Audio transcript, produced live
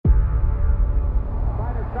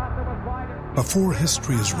Before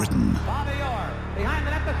history is written,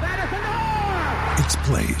 it's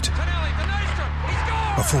played.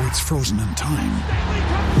 Before it's frozen in time,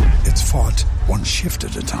 it's fought one shift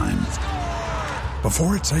at a time.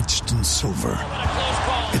 Before it's etched in silver,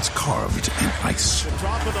 it's carved in ice.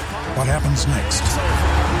 What happens next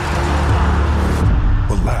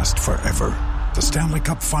will last forever. The Stanley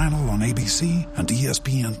Cup Final on ABC and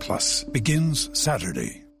ESPN Plus begins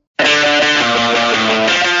Saturday.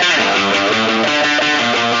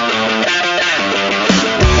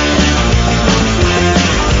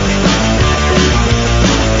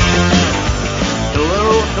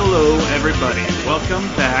 Hello, everybody. Welcome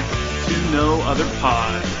back to No Other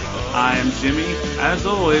Pod. I am Jimmy, as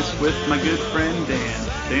always, with my good friend Dan.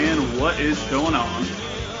 Dan, what is going on?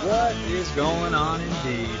 What is going on,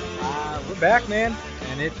 indeed? We're back, man,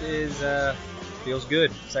 and it is feels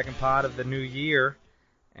good. Second pod of the new year,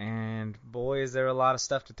 and boy, is there a lot of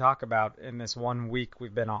stuff to talk about in this 1 week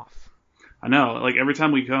we've been off. I know, like every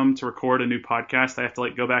time we come to record a new podcast, I have to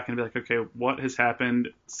go back and be like, okay, what has happened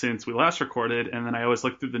since we last recorded? And then I always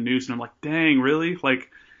look through the news and I'm like, dang, really? Like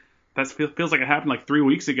that feels like it happened 3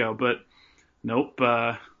 weeks ago, but nope.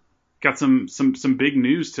 Got some big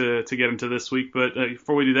news to get into this week. But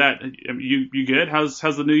before we do that, you good? How's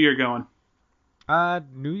the new year going?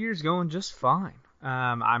 New Year's going just fine.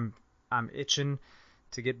 I'm itching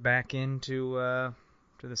to get back into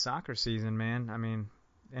to the soccer season, man. I mean,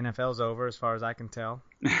 NFL's over as far as I can tell.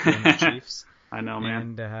 The Chiefs. I know,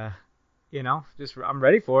 man. And I'm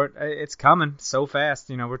ready for it. It's coming so fast.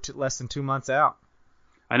 We're less than 2 months out.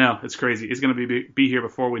 I know, it's crazy. It's going to be here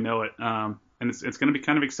before we know it. And it's going to be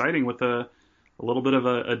kind of exciting with a little bit of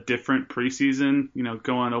a different preseason.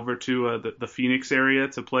 Going over to the Phoenix area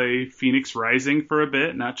to play Phoenix Rising for a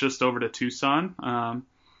bit, not just over to Tucson.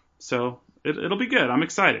 So it'll be good. I'm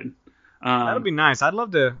excited. That'll be nice. I'd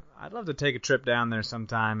love to take a trip down there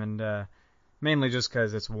sometime, and mainly just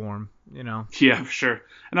because it's warm, Yeah, for sure.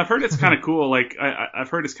 And I've heard it's kind of cool. I've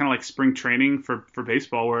heard it's kind of like spring training for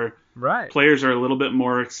baseball, where players are a little bit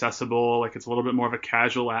more accessible. It's a little bit more of a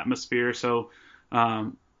casual atmosphere. So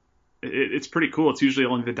it's pretty cool. It's usually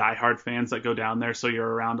only the diehard fans that go down there, so you're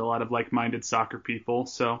around a lot of like-minded soccer people.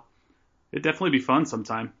 So it'd definitely be fun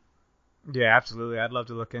sometime. Yeah, absolutely. I'd love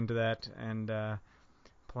to look into that and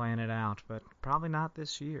plan it out, but probably not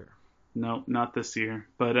this year. No, not this year.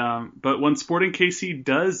 But when Sporting KC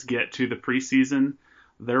does get to the preseason,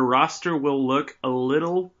 their roster will look a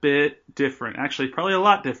little bit different. Actually, probably a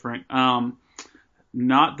lot different.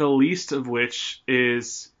 Not the least of which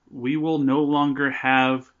is we will no longer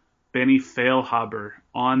have Benny Feilhaber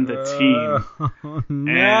on the team.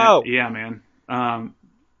 No. And, yeah, man.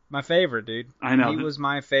 My favorite, dude. I know. He was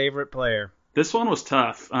my favorite player. This one was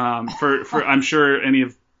tough. For I'm sure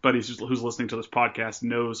anybody who's listening to this podcast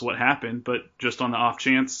knows what happened, but just on the off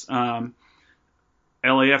chance,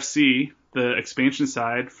 LAFC, the expansion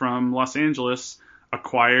side from Los Angeles,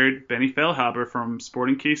 acquired Benny Feilhaber from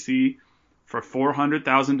Sporting KC for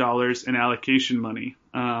 $400,000 in allocation money.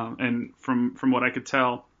 And from what I could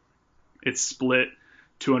tell, it's split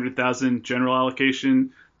 $200,000 general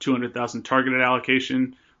allocation, $200,000 targeted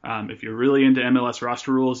allocation. If you're really into MLS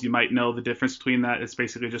roster rules, you might know the difference between that. It's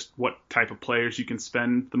basically just what type of players you can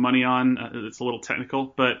spend the money on. It's a little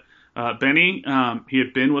technical, but Benny, he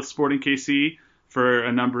had been with Sporting KC for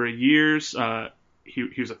a number of years. He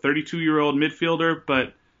was a 32-year-old midfielder,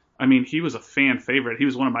 but I mean, he was a fan favorite. He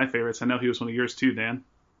was one of my favorites. I know he was one of yours too, Dan.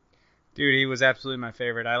 Dude, he was absolutely my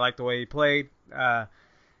favorite. I liked the way he played.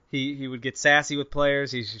 He would get sassy with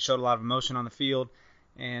players. He showed a lot of emotion on the field,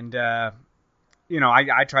 and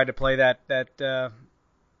I tried to play that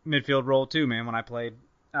midfield role too, man, when I played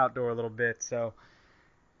outdoor a little bit. So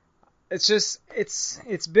it's just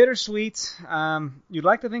it's bittersweet. You'd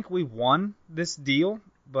like to think we won this deal,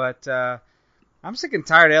 but I'm sick and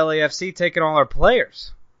tired of LAFC taking all our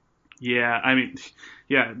players. Yeah, I mean,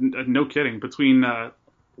 yeah, no kidding. Between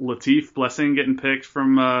Latif Blessing getting picked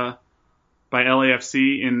from by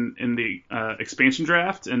LAFC in the expansion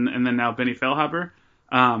draft, and then now Benny Feilhaber.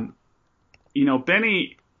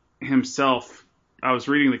 Benny himself, I was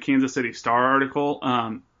reading the Kansas City Star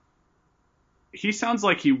article. He sounds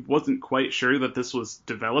like he wasn't quite sure that this was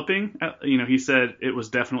developing. He said it was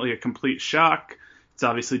definitely a complete shock. It's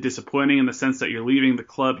obviously disappointing in the sense that you're leaving the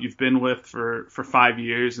club you've been with for 5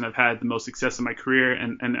 years and I've had the most success in my career.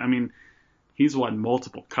 And I mean, he's won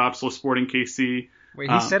multiple cups with Sporting KC. Wait,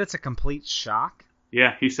 he said it's a complete shock?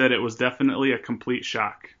 Yeah, he said it was definitely a complete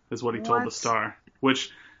shock, is what he told the Star. Which,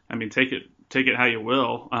 I mean, take it how you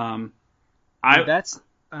will. That's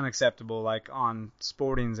unacceptable. On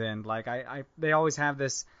Sporting's end, they always have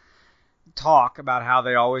this talk about how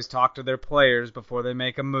they always talk to their players before they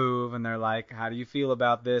make a move, and they're like, how do you feel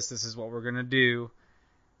about this? This is what we're going to do.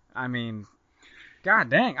 I mean, god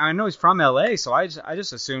dang. I know he's from LA, so I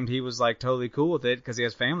just assumed he was like totally cool with it because he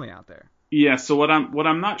has family out there. Yeah, so what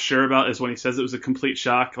I'm not sure about is when he says it was a complete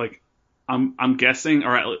shock, like I'm guessing,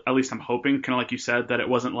 or at least I'm hoping, kind of like you said, that it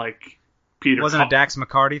wasn't like Peter. It wasn't a Dax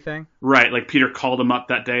McCarty thing? Right, like Peter called him up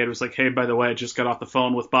that day and was like, hey, by the way, I just got off the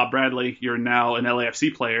phone with Bob Bradley. You're now an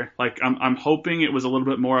LAFC player. Like, I'm hoping it was a little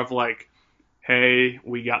bit more of like, hey,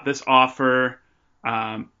 we got this offer.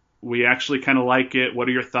 We actually kind of like it. What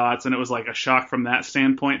are your thoughts? And it was like a shock from that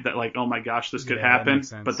standpoint that like, oh my gosh, this could happen.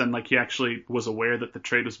 But then like he actually was aware that the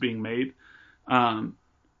trade was being made. And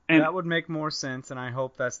that would make more sense, and I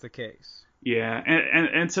hope that's the case. Yeah,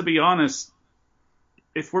 and to be honest,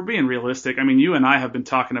 if we're being realistic, I mean, you and I have been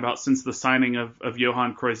talking about since the signing of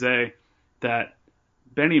Johan Cruyff that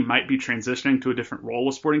Benny might be transitioning to a different role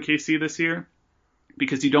with Sporting KC this year,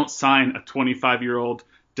 because you don't sign a 25-year-old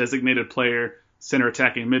designated player, center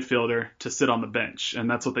attacking midfielder, to sit on the bench, and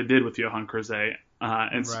that's what they did with Johan Cruyff.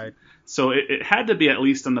 Right. So it had to be at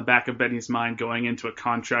least on the back of Benny's mind going into a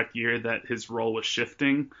contract year that his role was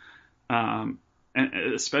shifting, and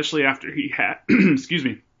especially after he had,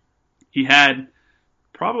 he had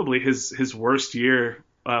probably his worst year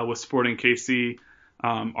with Sporting KC,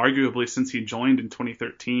 arguably since he joined in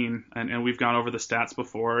 2013. And we've gone over the stats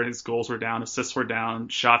before. His goals were down, assists were down,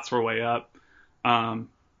 shots were way up.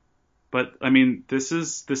 But I mean, this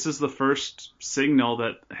is the first signal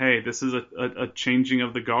that, hey, this is a changing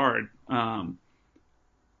of the guard. I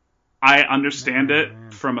understand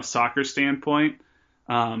it from a soccer standpoint,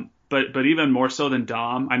 but even more so than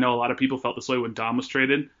Dom. I know a lot of people felt this way when Dom was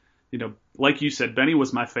traded. You know, like you said, Benny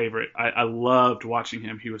was my favorite. I loved watching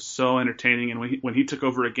him. He was so entertaining, and when he took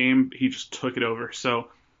over a game, he just took it over. So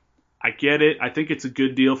I get it. I think it's a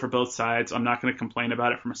good deal for both sides. I'm not going to complain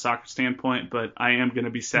about it from a soccer standpoint, but I am going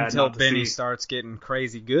to be sad until not to Benny see. starts getting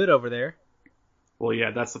crazy good over there. Well,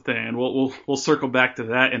 yeah, that's the thing, and we'll circle back to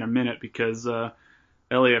that in a minute, because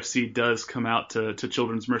LAFC does come out to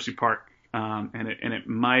Children's Mercy Park, and it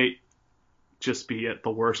might just be at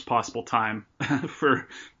the worst possible time for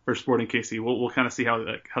Sporting KC. We'll kind of see how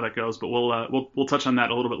that goes, but we'll touch on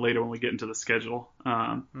that a little bit later when we get into the schedule.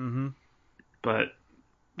 But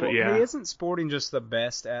yeah, hey, isn't Sporting just the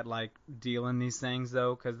best at like dealing these things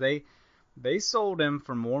though? Because they sold him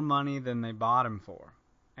for more money than they bought him for,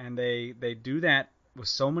 and they do that with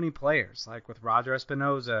so many players, like with Roger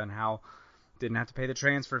Espinoza, and how didn't have to pay the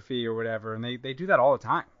transfer fee or whatever, and they do that all the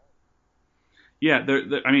time. Yeah,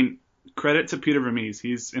 I mean, credit to Peter Vermes.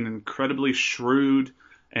 He's an incredibly shrewd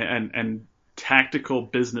and tactical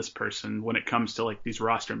business person when it comes to like these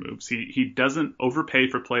roster moves. He doesn't overpay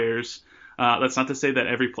for players. That's not to say that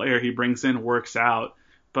every player he brings in works out,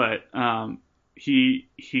 but he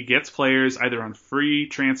gets players either on free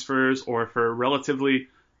transfers or for relatively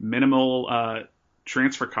minimal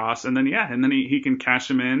transfer costs, and then he can cash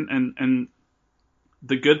them in. And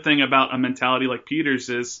the good thing about a mentality like Peter's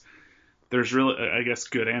is there's really, I guess,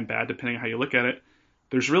 good and bad depending on how you look at it.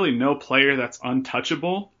 There's really no player that's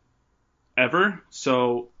untouchable ever.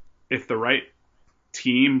 So if the right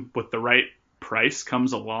team with the right price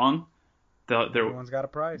comes along, everyone's got a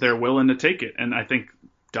price. They're willing to take it. And I think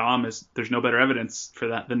Dom there's no better evidence for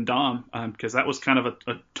that than Dom, because that was kind of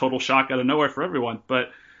a total shock out of nowhere for everyone.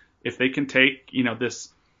 But if they can take, this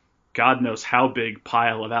God knows how big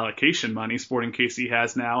pile of allocation money Sporting KC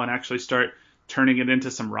has now and actually start turning it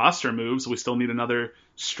into some roster moves, we still need another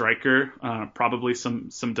striker, probably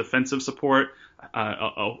some defensive support.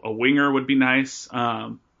 A winger would be nice.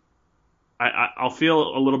 I'll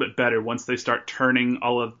feel a little bit better once they start turning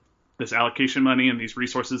all of this allocation money and these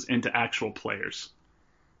resources into actual players.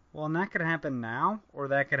 Well, and that could happen now, or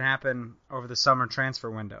that could happen over the summer transfer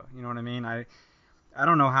window. You know what I mean? I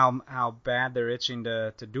don't know how bad they're itching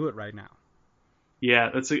to do it right now. Yeah,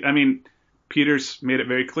 Peter's made it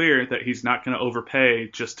very clear that he's not going to overpay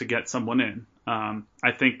just to get someone in.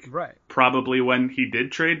 I think probably when he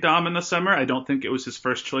did trade Dom in the summer, I don't think it was his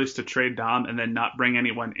first choice to trade Dom and then not bring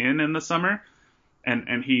anyone in the summer.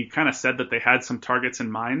 And he kind of said that they had some targets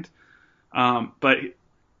in mind. But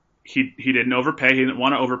he didn't overpay. He didn't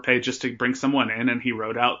want to overpay just to bring someone in, and he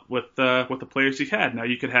rode out with the players he had. Now,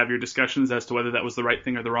 you could have your discussions as to whether that was the right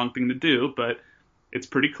thing or the wrong thing to do, but it's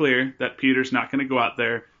pretty clear that Peter's not going to go out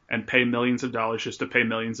there and pay millions of dollars just to pay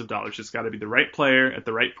millions of dollars. It's got to be the right player at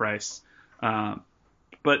the right price.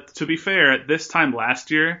 But to be fair, at this time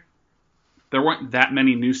last year, there weren't that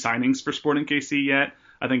many new signings for Sporting KC yet.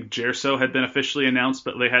 I think Gerso had been officially announced,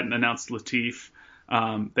 but they hadn't announced Latif.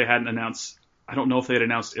 They hadn't announced, I don't know if they had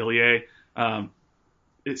announced Ilie.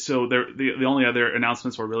 so the only other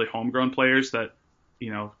announcements were really homegrown players that,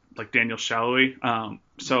 like Daniel Shalhoub.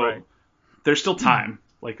 So Right. there's still time.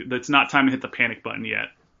 Like, it's not time to hit the panic button yet.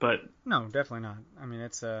 But No, definitely not. I mean,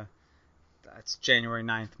 it's January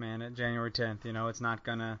 9th, man. January 10th, it's not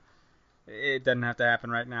gonna. It doesn't have to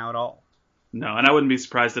happen right now at all. no, and I wouldn't be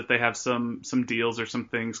surprised if they have some deals or some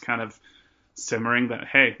things kind of simmering that,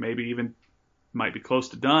 hey, maybe even might be close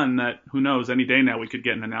to done. That, who knows, any day now we could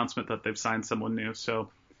get an announcement that they've signed someone new. So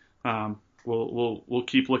we'll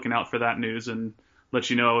keep looking out for that news and let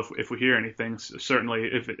you know if we hear anything. Certainly,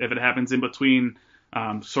 if it happens in between,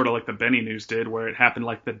 sort of like the Benny news did, where it happened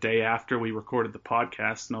like the day after we recorded the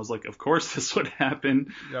podcast, and I was like, of course this would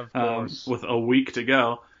happen. Of course. With a week to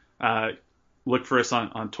go. Look for us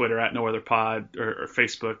on Twitter at No Other Pod, or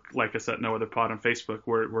Facebook, like us at No Other Pod on Facebook.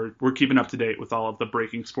 We're keeping up to date with all of the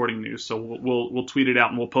breaking sporting news, so we'll tweet it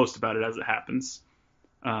out and we'll post about it as it happens.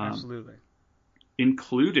 Absolutely.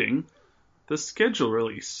 Including the schedule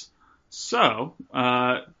release. So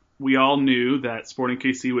we all knew that Sporting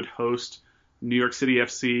KC would host New York City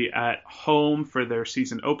FC at home for their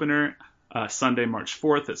season opener, Sunday, March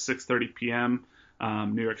 4th at 6:30 p.m.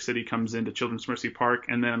 New York City comes into Children's Mercy Park,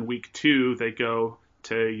 and then week 2 they go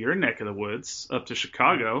to your neck of the woods, up to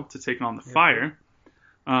Chicago, to take on the Fire.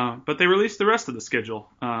 But they released the rest of the schedule,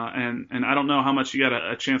 and I don't know how much you got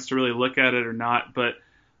a chance to really look at it or not, but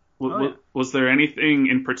was there anything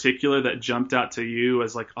in particular that jumped out to you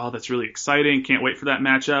as like, oh, that's really exciting, can't wait for that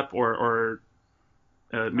matchup, or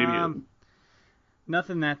maybe...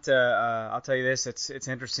 Nothing that I'll tell you this. It's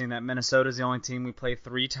interesting that Minnesota's the only team we play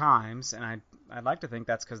 3 times, and I'd like to think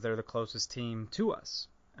that's because they're the closest team to us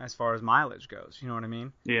as far as mileage goes. You know what I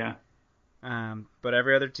mean? Yeah. But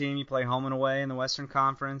every other team you play home and away in the Western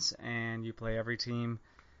Conference, and you play every team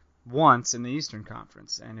once in the Eastern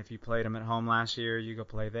Conference. And if you played them at home last year, you go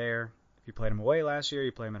play there. If you played them away last year,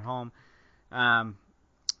 you play them at home.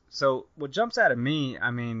 So what jumps out at me,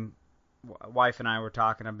 I mean, wife and I were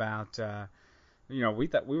talking about. We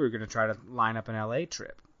thought we were going to try to line up an LA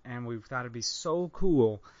trip, and we thought it'd be so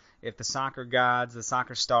cool if the soccer gods, the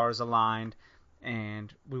soccer stars aligned,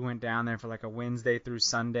 and we went down there for like a Wednesday through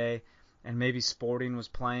Sunday, and maybe Sporting was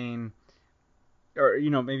playing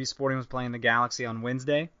the Galaxy on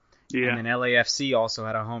Wednesday, and then LAFC also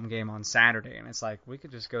had a home game on Saturday, and it's like we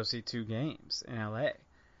could just go see 2 games in LA,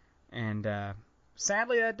 and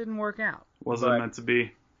sadly that didn't work out. Wasn't meant to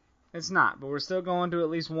be. It's not, but we're still going to at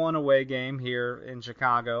least one away game here in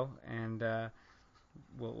Chicago, and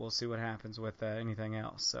we'll see what happens with anything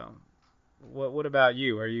else. So, what about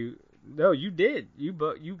you? No, you did. You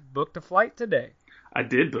booked a flight today. I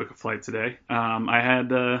did book a flight today.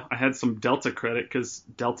 I had some Delta credit because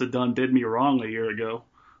Delta done did me wrong a year ago.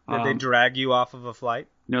 Did they drag you off of a flight?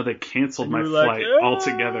 No, they canceled my flight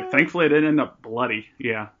altogether. Thankfully, I didn't end up bloody.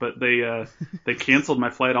 Yeah, but they canceled my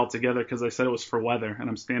flight altogether because they said it was for weather. And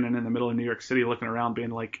I'm standing in the middle of New York City looking around being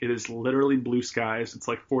like, it is literally blue skies. It's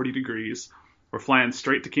like 40 degrees. We're flying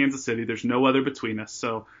straight to Kansas City. There's no weather between us.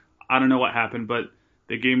 So I don't know what happened, but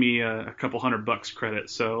they gave me a couple $100 credit.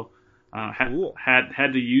 So cool.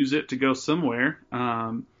 had to use it to go somewhere.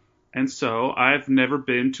 And so I've never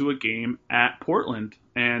been to a game at Portland.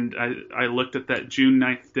 And I looked at that June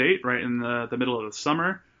 9th date right in the middle of the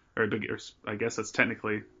summer, or I guess that's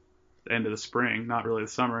technically the end of the spring, not really the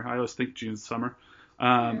summer. I always think June's summer.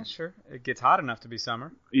 Yeah, sure. It gets hot enough to be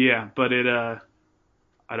summer. Yeah, but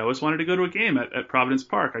I'd always wanted to go to a game at Providence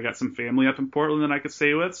Park. I got some family up in Portland that I could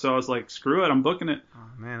stay with, so I was like, screw it, I'm booking it.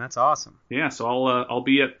 Oh, man, that's awesome. Yeah, so I'll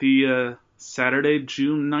be at the Saturday,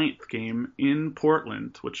 June 9th game in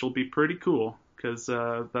Portland, which will be pretty cool because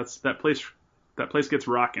that place gets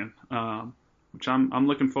rocking, which I'm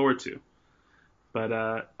looking forward to. But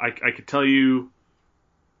I could tell you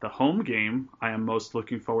the home game I am most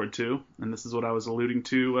looking forward to, and this is what I was alluding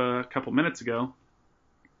to a couple minutes ago.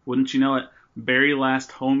 Wouldn't you know it? Very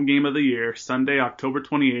last home game of the year, Sunday, October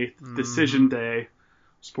 28th, Decision Day,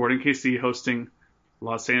 Sporting KC hosting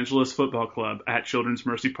Los Angeles Football Club at Children's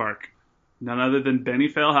Mercy Park. None other than Benny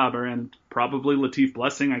Feilhaber and probably Latif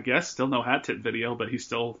Blessing, I guess. Still no hat tip video, but he's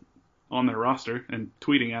still on their roster and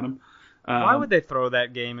tweeting at him. Why would they throw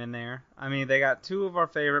that game in there? I mean, they got 2 of our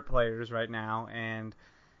favorite players right now, and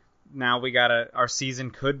now we got our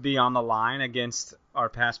season could be on the line against our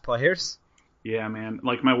past players. Yeah, man.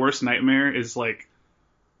 Like, my worst nightmare is, like,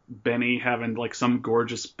 Benny having, like, some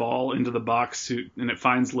gorgeous ball into the box, and it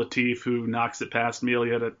finds Latif, who knocks it past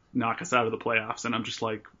Melia to knock us out of the playoffs, and I'm just,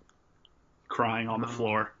 like, crying on the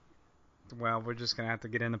floor. Well, we're just going to have to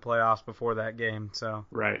get in the playoffs before that game, so.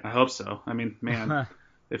 Right, I hope so. I mean, man,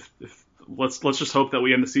 if let's just hope that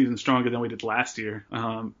we end the season stronger than we did last year.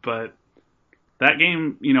 But that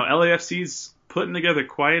game, LAFC's putting together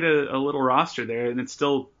quite a little roster there, and it's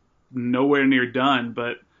still nowhere near done.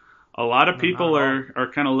 But a lot of people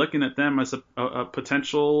are kind of looking at them as a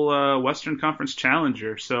potential Western Conference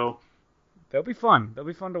challenger. So they'll be fun. They'll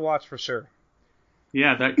be fun to watch for sure.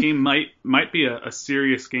 Yeah, that game might be a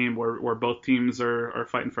serious game where both teams are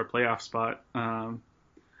fighting for a playoff spot.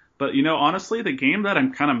 But honestly, the game that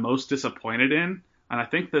I'm kind of most disappointed in, and I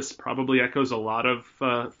think this probably echoes a lot of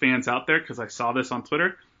fans out there because I saw this on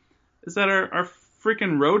Twitter, is that our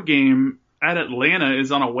freaking road game at Atlanta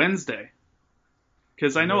is on a Wednesday.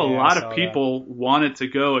 Because I know a lot of people wanted to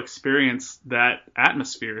go experience that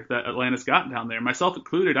atmosphere that Atlanta's got down there, myself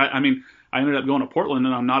included. I mean, I ended up going to Portland,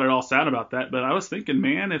 and I'm not at all sad about that. But I was thinking,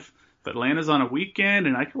 man, if Atlanta's on a weekend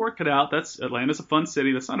and I can work it out, Atlanta's a fun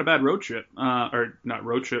city. That's not a bad road trip, or not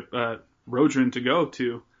road trip, road trip to go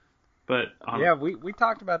to. But yeah, we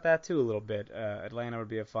talked about that too a little bit. Atlanta would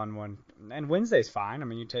be a fun one, and Wednesday's fine. I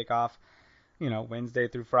mean, you take off, Wednesday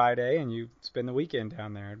through Friday, and you spend the weekend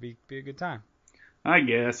down there. It'd be a good time. I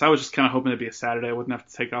guess I was just kind of hoping it'd be a Saturday. I wouldn't have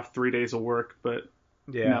to take off 3 days of work, but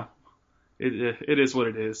yeah, it is what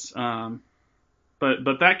it is. But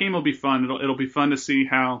that game will be fun. It'll be fun to see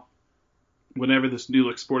how whenever this new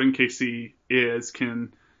look Sporting KC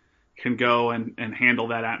can go and handle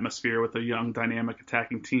that atmosphere with a young, dynamic,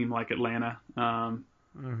 attacking team like Atlanta.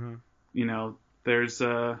 There's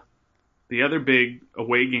the other big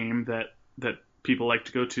away game that people like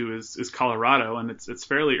to go to is Colorado, and it's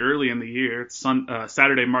fairly early in the year. It's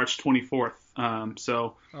Saturday, March 24th.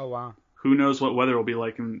 So oh wow, who knows what weather will be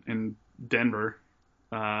like in Denver?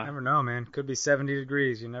 Never know, man. Could be 70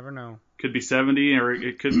 degrees. You never know. Could be 70, or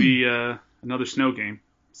it could be another snow game.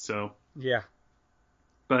 So yeah.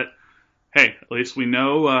 But hey, at least we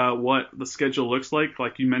know what the schedule looks like.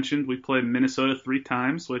 Like you mentioned, we played Minnesota 3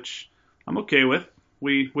 times, which I'm okay with.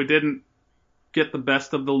 We didn't get the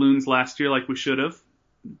best of the Loons last year like we should have.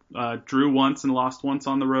 Drew once and lost once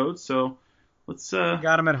on the road, so let's.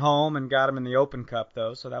 Got him at home and got him in the Open Cup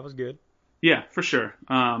though, so that was good. Yeah, for sure.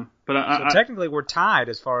 So technically, we're tied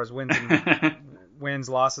as far as wins,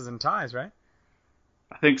 losses, and ties, right?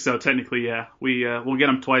 I think so. Technically, yeah. We'll get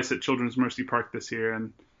them twice at Children's Mercy Park this year,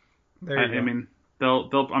 and I mean,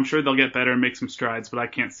 I'm sure they'll get better and make some strides, but I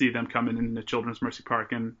can't see them coming into Children's Mercy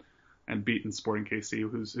Park and beating Sporting KC,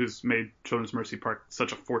 who's made Children's Mercy Park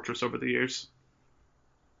such a fortress over the years.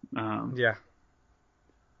 Yeah.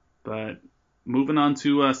 But moving on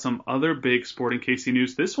to some other big Sporting KC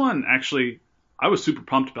news. This one, actually, I was super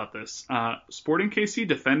pumped about this. Sporting KC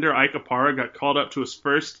defender Ike Opara got called up to his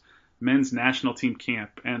first men's national team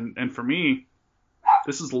camp. And for me,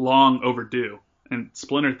 this is long overdue. And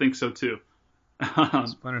Splinter thinks so too.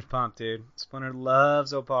 Splinter's pumped, dude. Splinter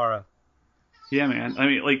loves Opara. Yeah, man. I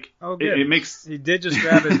mean, like, it makes... He did just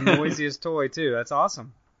grab his noisiest toy, too. That's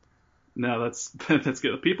awesome. No, that's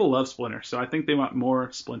good. People love Splinter, so I think they want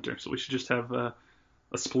more Splinter. So we should just have a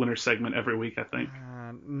Splinter segment every week, I think.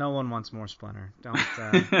 No one wants more Splinter.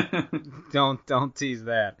 Don't tease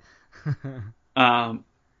that.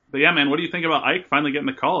 But yeah, man, what do you think about Ike finally getting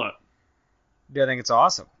the call-up? Yeah, I think it's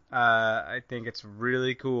awesome. I think it's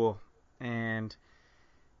really cool. And,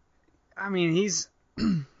 I mean, he's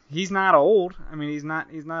not old. I mean, he's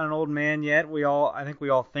not an old man yet. I think we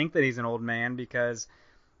all think that he's an old man because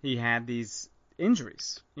he had these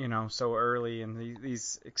injuries, so early, and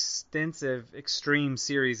these extensive, extreme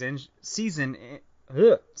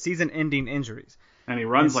season-ending injuries. And he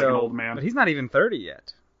runs like an old man. But he's not even 30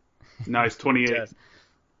 yet. No, he's 28.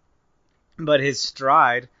 But his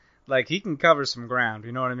stride, like, he can cover some ground.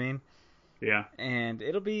 You know what I mean? Yeah. And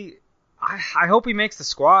it'll be. I hope he makes the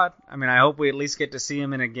squad. I mean, I hope we at least get to see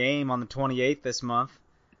him in a game on the 28th this month.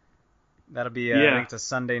 That'll be, I think it's a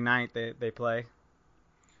Sunday night they play.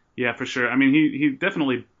 Yeah, for sure. I mean, he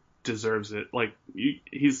definitely deserves it. Like,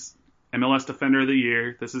 he's MLS Defender of the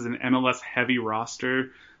Year. This is an MLS-heavy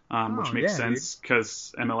roster, which makes sense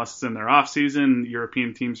because MLS is in their off-season.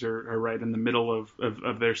 European teams are right in the middle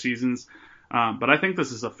of their seasons. But I think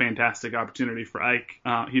this is a fantastic opportunity for Ike.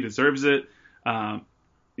 He deserves it.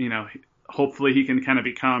 Hopefully he can kind of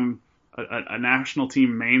become a national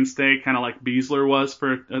team mainstay, kind of like Beasler was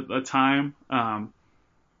for a time.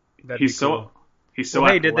 He's so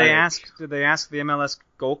athletic. Did they ask the MLS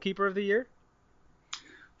goalkeeper of the year?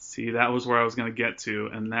 See, that was where I was going to get to,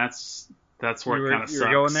 and that's where it kind of sucks. You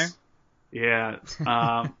were going there? Yeah.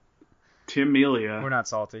 Tim Melia. We're not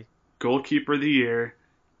salty. Goalkeeper of the year,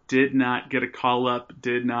 did not get a call up,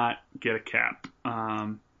 did not get a cap.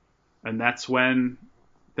 And that's when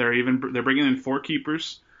they're bringing in 4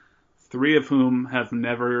 keepers, 3 of whom have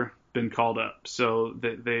never been called up. So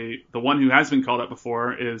the one who has been called up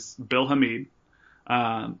before is Bill Hamid,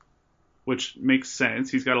 which makes sense.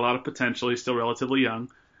 He's got a lot of potential. He's still relatively young.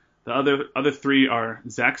 The other three are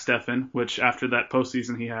Zach Steffen, which after that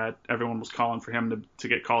postseason he had, everyone was calling for him to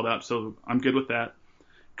get called up, so I'm good with that.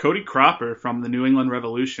 Cody Cropper from the New England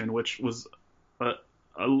Revolution, which was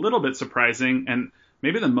a little bit surprising, and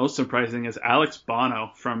maybe the most surprising is Alex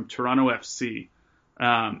Bono from Toronto FC.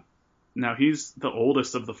 Now, he's the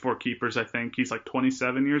oldest of the four keepers, I think. He's like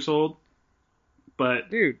 27 years old.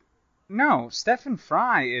 But dude, no, Stephen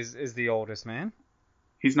Fry is the oldest, man.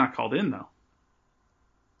 He's not called in, though.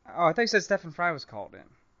 Oh, I thought you said Stephen Fry was called in.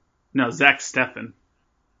 No, Zach Steffen.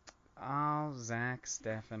 Oh, Zach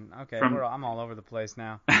Steffen. Okay, I'm all over the place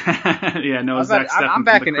now. Yeah, no, Zach Steffen. I'm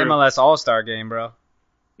back in MLS All-Star game, bro.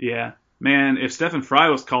 Yeah. Man, if Stephen Fry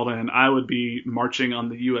was called in, I would be marching on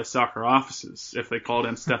the U.S. soccer offices if they called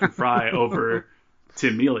in Stephen Fry over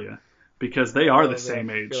Tim Melia, because they are the same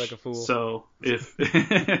age. I feel like a fool. So if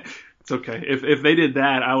it's okay. If they did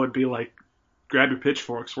that, I would be like, grab your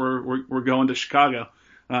pitchforks. We're going to Chicago.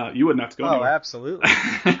 You wouldn't have to go anywhere. Oh, absolutely.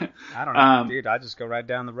 I don't know, dude. I just go right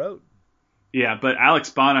down the road. Yeah, but Alex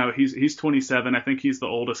Bono, he's 27. I think he's the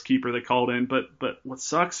oldest keeper they called in. But what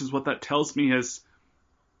sucks is what that tells me is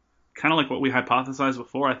kind of like what we hypothesized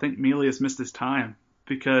before. I think Mealy has missed his time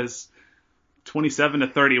because 27 to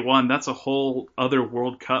 31, that's a whole other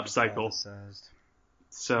World Cup cycle.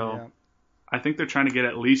 So yeah. I think they're trying to get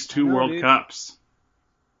at least two World Cups.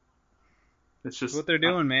 It's just what they're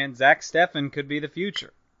doing, man. Zach Steffen could be the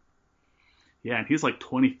future. Yeah, and he's like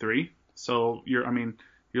 23. So you're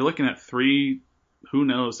looking at 3. Who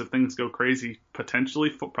knows if things go crazy?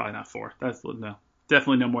 Potentially, probably not 4.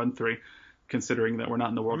 Definitely no more than 3. Considering that we're not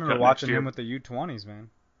in the World Cup next year. Watching him with the U20s, man.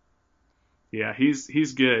 Yeah,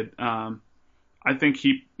 he's good. I think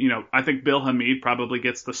Bill Hamid probably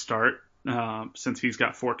gets the start since he's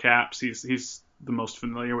got 4 caps. He's the most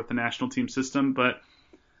familiar with the national team system, but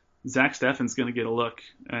Zach Steffen's going to get a look,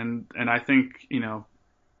 and I think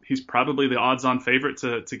he's probably the odds-on favorite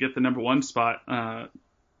to get the number 1 spot. I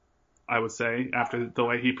would say after the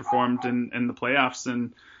way he performed in the playoffs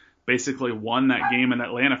and basically won that game in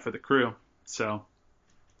Atlanta for the Crew. So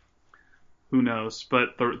who knows?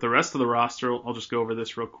 But the rest of the roster, I'll just go over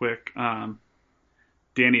this real quick.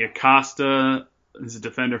 Danny Acosta is a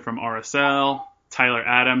defender from RSL. Tyler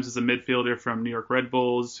Adams is a midfielder from New York Red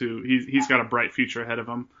Bulls, who he's got a bright future ahead of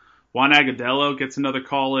him. Juan Agudelo gets another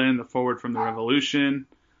call in, the forward from the Revolution.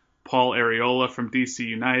 Paul Areola from DC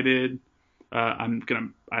United. I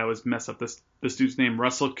always mess up this dude's name.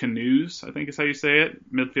 Russell Canoes, I think is how you say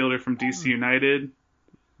it. Midfielder from DC United.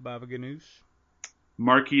 Baba Ganoush.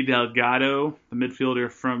 Marky Delgado, the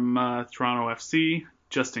midfielder from Toronto FC.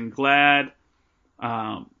 Justin Glad,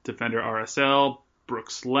 defender RSL.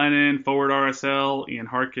 Brooks Lennon, forward RSL. Ian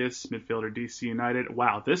Harkis, midfielder DC United.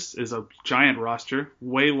 Wow, this is a giant roster.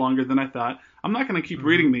 Way longer than I thought. I'm not going to keep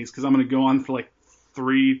reading these because I'm going to go on for like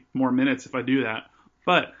 3 more minutes if I do that.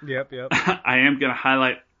 But yep. I am going to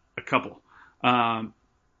highlight a couple. Dom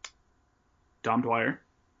Dwyer.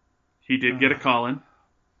 He did get a call in.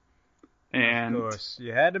 And of course,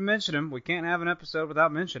 you had to mention him. We can't have an episode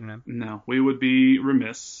without mentioning him. No, we would be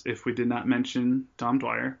remiss if we did not mention Dom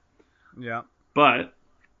Dwyer. Yeah. But,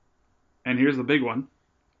 and here's the big one.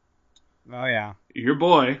 Oh, yeah. Your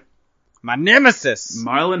boy. My nemesis.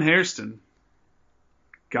 Marlon Hairston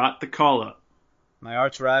got the call up. My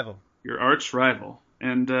arch rival. Your arch rival.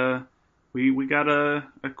 And we got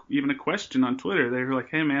even a question on Twitter. They were like,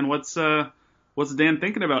 hey, man, what's Dan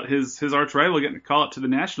thinking about his arch rival getting a call up to the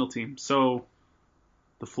national team? So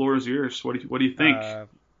the floor is yours. What do you think?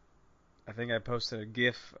 I think I posted a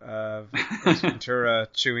GIF of Ace Ventura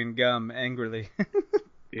chewing gum angrily.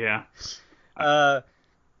 Yeah.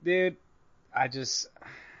 Dude, I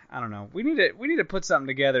don't know. We need to put something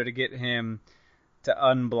together to get him to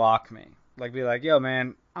unblock me. Like, be like, yo,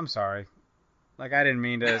 man, I'm sorry. Like, I didn't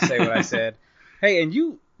mean to say what I said. Hey, and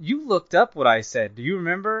you looked up what I said. Do you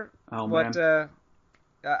remember what? Man.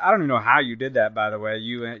 I don't even know how you did that, by the way.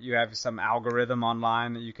 You have some algorithm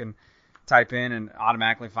online that you can type in and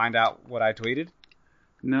automatically find out what I tweeted?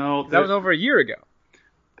 No. That was over a year ago.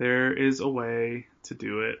 There is a way to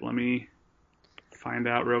do it. Let me find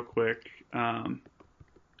out real quick.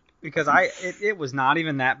 Because it was not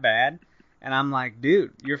even that bad. And I'm like,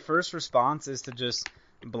 dude, your first response is to just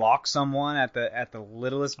block someone at the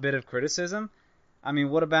littlest bit of criticism? I mean,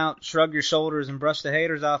 what about shrug your shoulders and brush the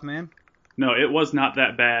haters off, man? No, it was not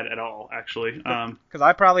that bad at all, actually. Because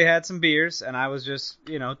I probably had some beers, and I was just,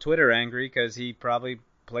 Twitter angry because he probably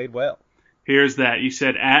played well. Here's that. You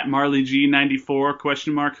said, at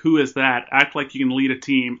MarleyG94, ? Who is that? Act like you can lead a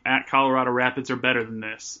team. At Colorado Rapids are better than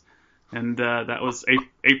this. and that was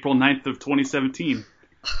April 9th of 2017.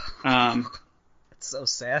 It's so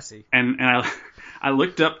sassy. And I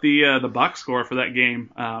looked up the box score for that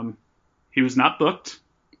game. He was not booked,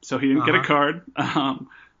 so he didn't get a card.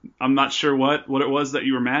 I'm not sure what it was that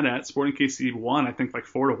you were mad at. Sporting KC won, I think, like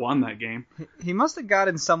 4-1 that game. He must have got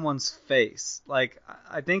in someone's face. Like,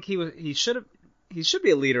 I think he should be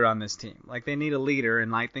a leader on this team. Like, they need a leader,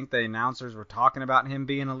 and I think the announcers were talking about him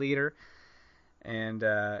being a leader, and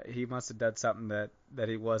he must have done something that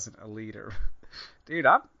he wasn't a leader. Dude,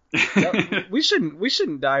 we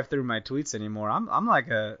shouldn't dive through my tweets anymore. I'm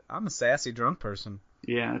a sassy drunk person.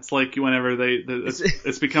 Yeah, it's like whenever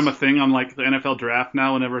it's become a thing on like the NFL draft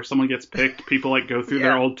now. Whenever someone gets picked, people like go through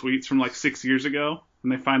their old tweets from like 6 years ago,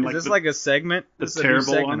 and they find like is this like a segment? This is a new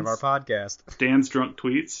segment of our podcast. Dan's drunk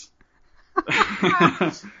tweets.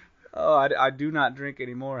 Oh, I do not drink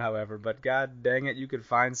anymore, however. But god dang it, you could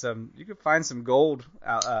find some gold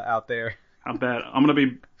out there. I bet I'm gonna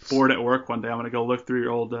be bored at work one day. I'm gonna go look through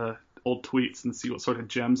your old tweets and see what sort of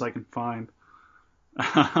gems I can find.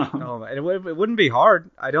 Oh, it wouldn't be hard.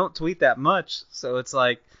 I don't tweet that much, so it's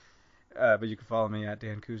like. But you can follow me at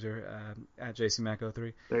Dan Kuzer, at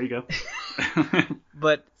JCMac03. There you go.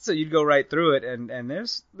 But so you'd go right through it, and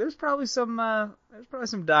there's probably some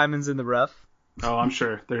diamonds in the rough. Oh, I'm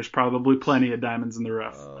sure there's probably plenty of diamonds in the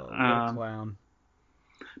rough. Oh, what a clown.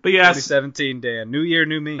 But yeah, 2017, Dan. New year,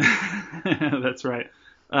 new me. That's right.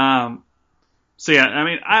 So yeah, I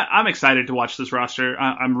mean, I'm excited to watch this roster.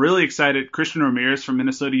 I'm really excited. Christian Ramirez from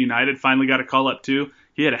Minnesota United finally got a call up too.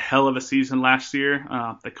 He had a hell of a season last year.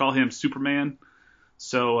 They call him Superman.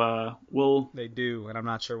 So They do, and I'm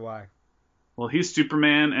not sure why. Well, he's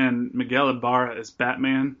Superman, and Miguel Ibarra is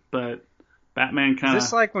Batman, but Batman kind of. Is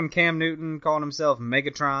this like when Cam Newton called himself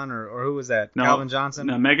Megatron, or who was that? No, Calvin Johnson?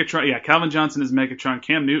 No, Megatron. Yeah, Calvin Johnson is Megatron.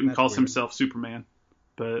 Cam Newton calls weird. himself Superman.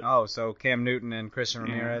 But so Cam Newton and Christian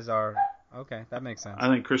Ramirez are okay. That makes sense. I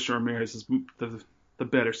think Christian Ramirez is the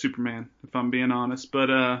better Superman, if I'm being honest. But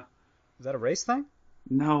is that a race thing?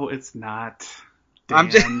 No, it's not. Dan. I'm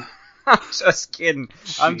just kidding.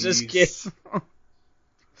 Jeez. I'm just kidding.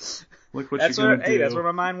 Look what you're gonna do. Hey, that's where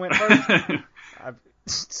my mind went first. I'm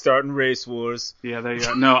starting race wars. Yeah, there you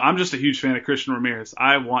go. No, I'm just a huge fan of Christian Ramirez.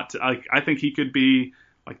 I think he could be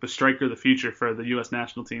like the striker of the future for the U.S.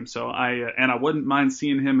 national team. So I wouldn't mind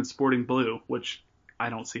seeing him in Sporting Blue, which I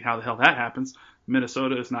don't see how the hell that happens.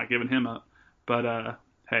 Minnesota is not giving him up. But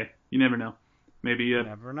hey, you never know. Maybe you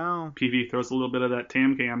never know. PV throws a little bit of that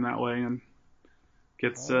Tam Gam that way and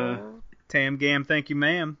gets Tam Gam, thank you,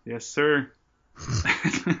 ma'am. Yes, sir.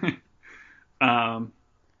 But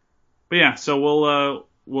yeah, so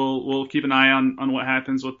we'll keep an eye on what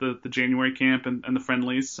happens with the January camp and the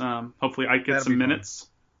friendlies. Hopefully Ike gets some minutes.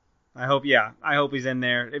 I hope he's in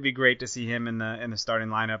there. It'd be great to see him in the starting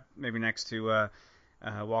lineup, maybe next to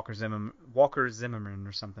Walker Zimmerman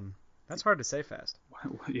or something. That's hard to say fast.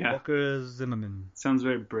 Yeah. Walker Zimmerman. Sounds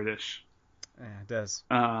very British. Yeah, it does.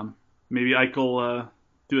 Maybe Ike will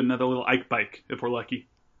do another little Ike bike if we're lucky.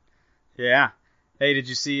 Yeah. Hey, did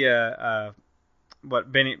you see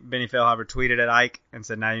what Benny Feilhaber tweeted at Ike and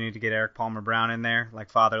said, now you need to get Eric Palmer Brown in there, like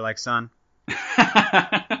father, like son?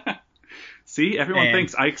 See, everyone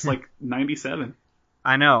thinks Ike's like 97.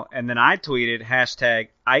 I know. And then I tweeted, hashtag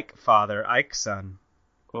Ike father, Ike son.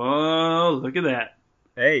 Oh, look at that.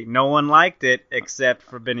 Hey, no one liked it except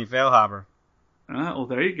for Benny Feilhaber. Well,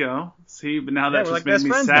 there you go. See, but now that just like made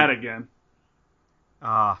me sad again.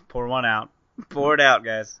 Pour one out. Pour it out,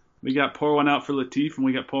 guys. We got pour one out for Latif, and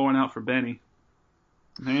we got pour one out for Benny.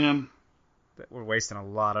 Man. We're wasting a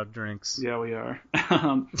lot of drinks. Yeah, we are.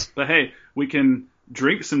 But hey, we can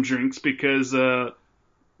drink some drinks because I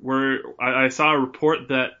saw a report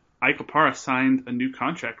that Ike Opara signed a new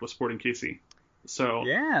contract with Sporting KC. So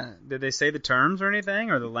yeah, did they say the terms or anything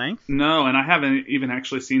or the length? No, and I haven't even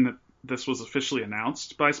actually seen that this was officially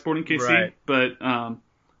announced by Sporting KC. Right. But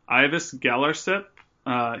Ivis Galarcep,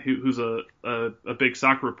 who's a big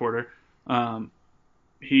soccer reporter,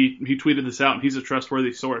 he tweeted this out, and he's a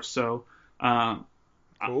trustworthy source. So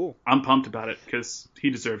cool. I'm pumped about it because he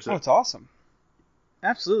deserves it. Oh, it's awesome.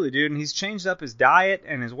 Absolutely, dude. And he's changed up his diet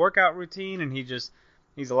and his workout routine, and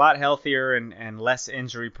he's a lot healthier and less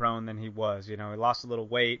injury prone than he was. You know, he lost a little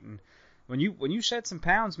weight, and when you shed some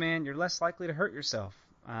pounds, man, you're less likely to hurt yourself.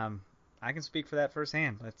 I can speak for that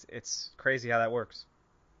firsthand. It's crazy how that works.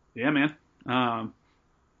 Yeah, man.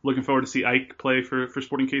 Looking forward to see Ike play for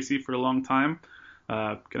Sporting KC for a long time.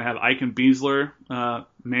 Gonna have Ike and Beasler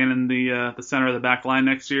manning the center of the back line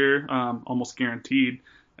next year, almost guaranteed,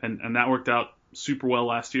 and that worked out super well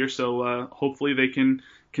last year. So hopefully they can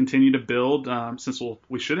continue to build, since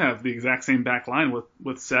we should have the exact same back line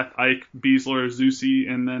with Seth, Ike, Beasler, Zusi,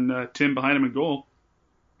 and then Tim behind him in goal.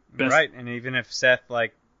 Right, and even if Seth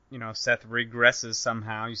regresses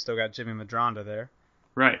somehow, you still got Jimmy Madronda there.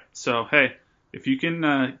 Right. So, hey, if you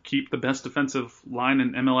can keep the best defensive line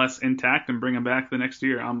in MLS intact and bring them back the next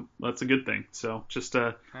year, that's a good thing. So just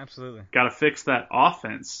absolutely got to fix that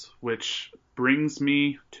offense, which brings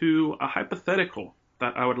me to a hypothetical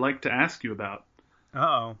that I would like to ask you about.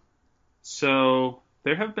 Uh-oh. So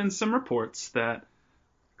there have been some reports that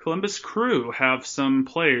Columbus Crew have some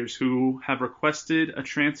players who have requested a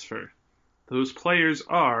transfer. Those players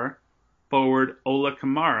are forward Ola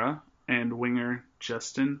Kamara and winger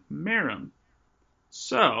Justin Meram.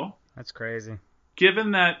 So that's crazy.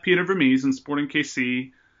 Given that Peter Vermes and Sporting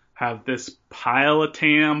KC have this pile of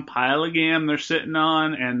gam they're sitting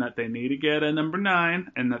on, and that they need to get a number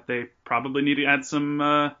 9, and that they probably need to add some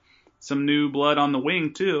new blood on the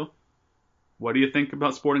wing too. What do you think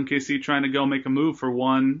about Sporting KC trying to go make a move for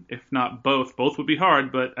one, if not both? Both would be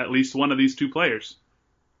hard, but at least one of these two players.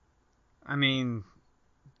 I mean,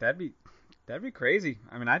 that'd be crazy.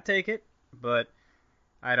 I mean, I'd take it, but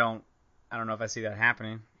I don't know if I see that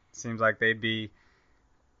happening. Seems like they'd be.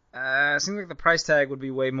 Seems like the price tag would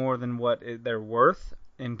be way more than what they're worth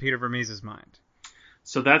in Peter Vermes' mind.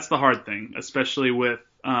 So that's the hard thing, especially with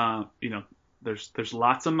there's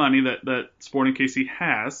lots of money that Sporting KC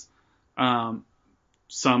has.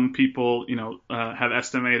 Some people have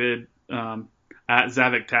estimated at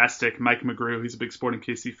Zavik-tastic, Mike McGrew, he's a big Sporting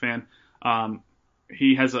KC fan.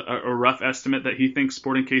 He has a rough estimate that he thinks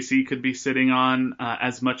Sporting KC could be sitting on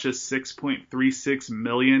as much as $6.36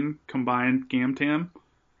 million combined GamTam,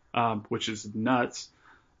 which is nuts.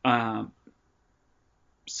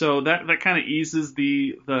 So that kind of eases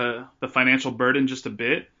the financial burden just a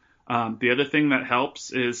bit. The other thing that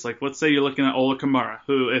helps is, like, let's say you're looking at Ola Kamara,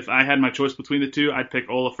 who, if I had my choice between the two, I'd pick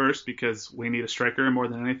Ola first because we need a striker more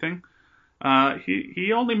than anything.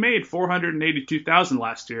 He only made $482,000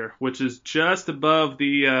 last year, which is just above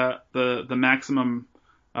the maximum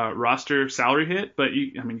roster salary hit. But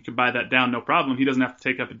you can buy that down, no problem. He doesn't have to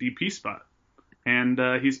take up a DP spot, and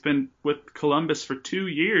he's been with Columbus for 2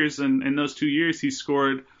 years, and in those 2 years he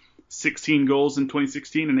scored 16 goals in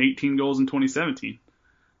 2016 and 18 goals in 2017.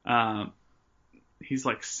 He's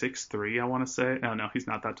like 6'3", I want to say. Oh no, he's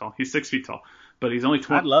not that tall. He's 6 feet tall, but he's only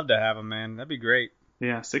 20. I'd love to have him, man. That'd be great.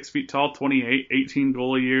 Yeah, 6 feet tall, 28, 18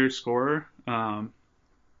 goal a year scorer. Hell.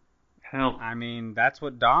 I mean, that's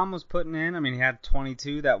what Dom was putting in. I mean, he had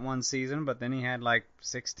 22 that one season, but then he had like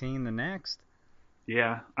 16 the next.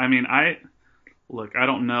 Yeah, I mean, I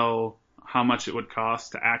don't know how much it would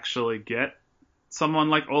cost to actually get someone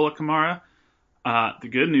like Ola Kamara. The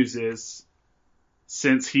good news is,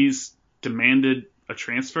 since he's demanded a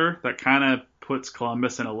transfer, that kind of puts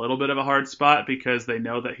Columbus in a little bit of a hard spot because they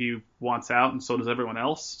know that he wants out, and so does everyone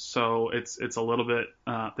else. So it's a little bit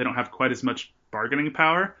they don't have quite as much bargaining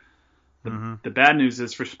power. The bad news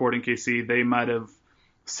is for Sporting KC, they might have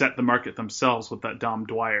set the market themselves with that Dom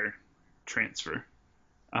Dwyer transfer.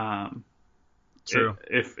 True.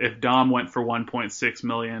 If Dom went for $1.6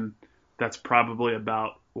 million, that's probably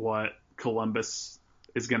about what Columbus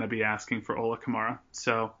is going to be asking for Ola Kamara.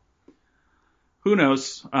 So who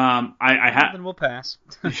knows? Then we'll pass.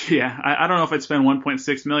 Yeah, I don't know if I'd spend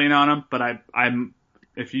 $1.6 million on him, but I'm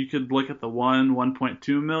if you could look at the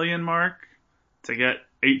 $1.2 million mark to get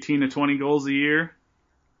 18 to 20 goals a year,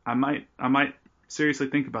 I might seriously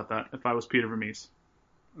think about that if I was Peter Vermes.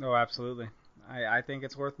 Oh, absolutely. I think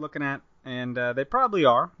it's worth looking at, and they probably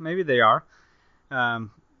are. Maybe they are.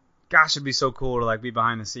 Gosh, it'd be so cool to like be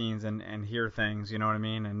behind the scenes and hear things. You know what I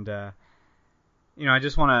mean? And I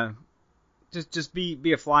just want to just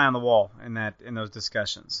be a fly on the wall in those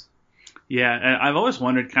discussions. Yeah, and I've always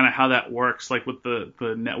wondered kind of how that works, like with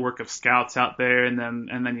the network of scouts out there, and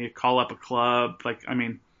then you call up a club. Like, I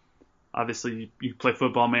mean, obviously you play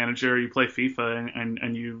Football Manager, you play FIFA,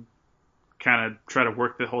 and you kind of try to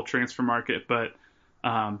work the whole transfer market. But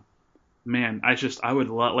man, I would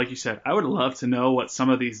love, like you said, I would love to know what some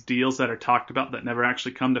of these deals that are talked about that never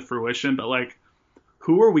actually come to fruition. But like,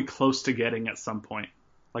 who are we close to getting at some point?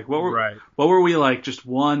 Like, what were we like just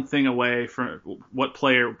one thing away from? What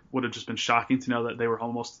player would have just been shocking to know that they were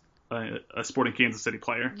almost a Sporting Kansas City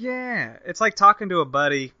player? Yeah, it's like talking to a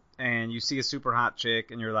buddy and you see a super hot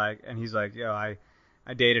chick and he's like, yo, I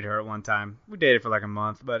dated her at one time. We dated for like a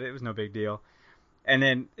month, but it was no big deal. And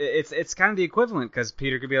then it's kind of the equivalent, because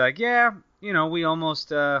Peter could be like, yeah, we almost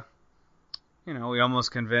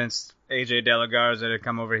convinced AJ De La Garza to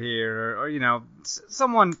come over here, or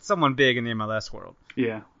someone big in the MLS world.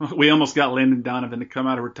 Yeah, we almost got Landon Donovan to come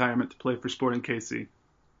out of retirement to play for Sporting KC.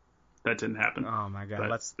 that didn't happen. Oh my God, But-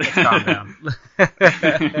 let's calm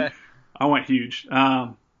down. I went huge.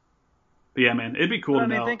 But yeah, man, it'd be cool I to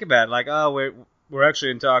mean, know. think about it. Like, we're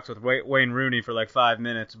actually in talks with Wayne Rooney for like 5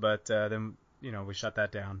 minutes, but then we shut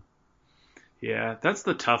that down. Yeah, that's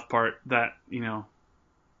the tough part. That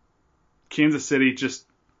Kansas City just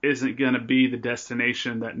isn't going to be the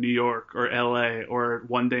destination that New York or LA or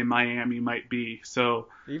one day Miami might be. So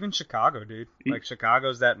Even Chicago, dude. Like,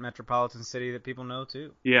 Chicago's that metropolitan city that people know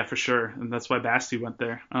too. yeah, for sure, and that's why Basti went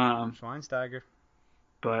there. Schweinsteiger.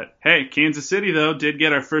 But hey, Kansas City though did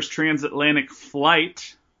get our first transatlantic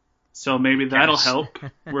flight, so maybe that'll Gosh. help.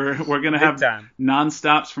 We're gonna Big have time.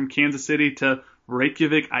 non-stops from Kansas City to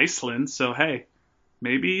Reykjavik, Iceland. So hey,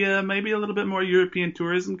 maybe a little bit more European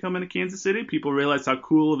tourism coming to Kansas City. People realize how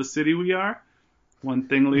cool of a city we are. One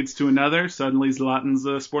thing leads to another. Suddenly Zlatan's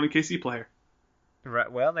a Sporting KC player.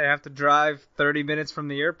 Right. Well, they have to drive 30 minutes from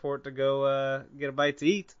the airport to go get a bite to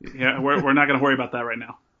eat. Yeah, we're not gonna worry about that right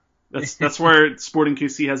now. That's where Sporting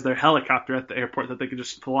KC has their helicopter at the airport that they could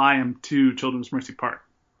just fly him to Children's Mercy Park.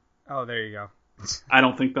 Oh, there you go. I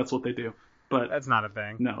don't think that's what they do, but That's not a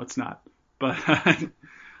thing. no, it's not. But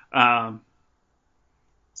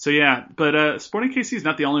so yeah, but Sporting KC is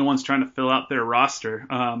not the only ones trying to fill out their roster.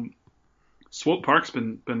 Swope Park's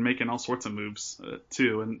been making all sorts of moves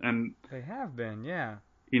too, and They have been, yeah.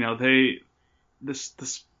 this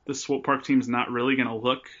Swope Park team is not really going to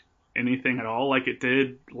look anything at all like it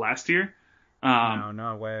did last year.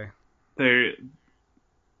 No way.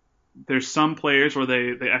 There's some players where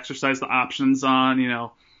they exercise the options on,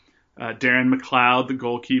 Darren McLeod, the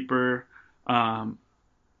goalkeeper,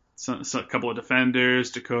 so a couple of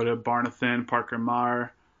defenders, Dakota Barnathan, Parker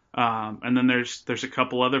Marr, and then there's a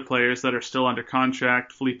couple other players that are still under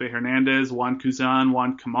contract: Felipe Hernandez, Juan Kuzan,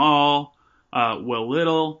 Juan Kamal, Will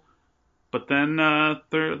Little. But then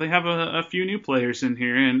they have a few new players in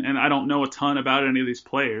here, and I don't know a ton about any of these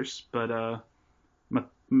players, but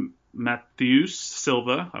Matthews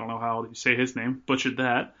Silva, I don't know how you say his name, butchered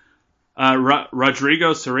that.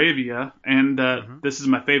 Rodrigo Saravia, and this is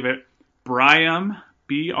my favorite, Bryam,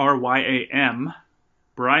 Bryam,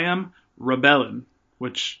 Bryam Rebellin,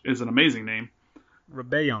 which is an amazing name.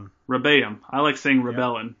 Rebellion. I like saying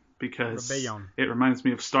Rebellin because Rebellion. it reminds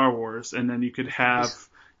me of Star Wars, and then you could have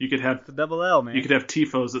It's the double L, man. you could have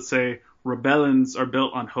tifos that say rebellions are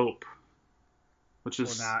built on hope, which Or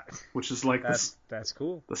is not. like That's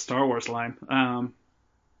cool. the Star Wars line.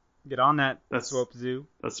 Get on that. That's- Swope Zoo.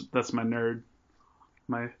 That's my nerd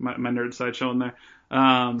nerd side showing there.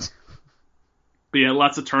 But yeah,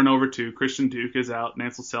 lots of turnover too. Christian Duke is out.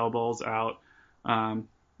 Nancel Selball's out.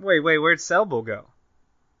 Wait, where'd Selbo go?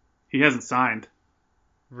 He hasn't signed.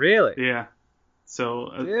 Really? Yeah.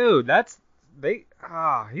 So Dude,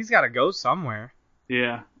 he's got to go somewhere.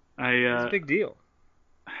 yeah, It's a big deal.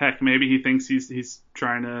 heck, maybe he thinks he's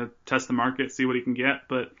trying to test the market, see what he can get.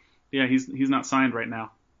 But yeah, he's not signed right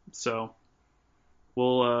now. So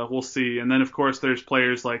we'll see. And then of course there's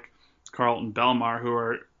players like Carlton Belmar who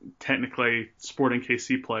are technically Sporting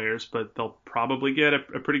KC players, but they'll probably get a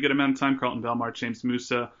pretty good amount of time. Carlton Belmar, James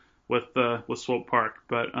Musa with Swope Park,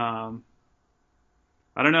 but I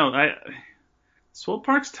don't know. Swope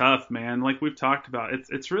Park's tough, man. Like we've talked about,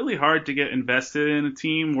 it's really hard to get invested in a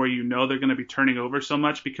team where they're going to be turning over so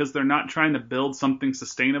much because they're not trying to build something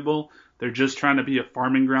sustainable. They're just trying to be a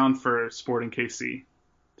farming ground for Sporting KC.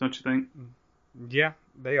 Don't you think? Yeah,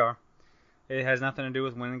 they are. It has nothing to do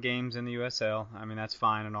with winning games in the USL. I mean, that's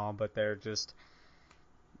fine and all, but they're just,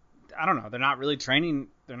 I don't know. They're not really training.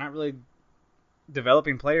 They're not really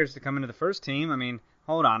developing players to come into the first team. I mean,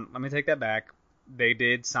 hold on. Let me take that back. They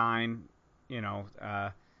did sign,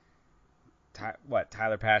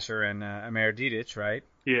 Tyler Pasher and Amer Didic, right?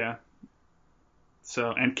 Yeah.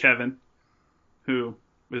 So, and Kevin, who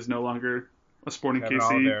is no longer a Sporting Kevin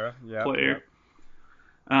KC Oliveira. Yep, player.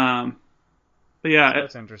 yep. But yeah,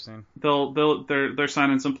 That's interesting. they're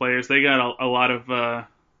signing some players. They got a lot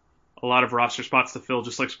of roster spots to fill,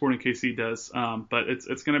 just like Sporting KC does. But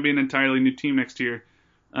it's going to be an entirely new team next year.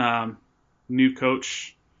 New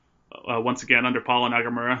coach, once again under Paulo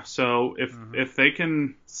Nagamura. So if they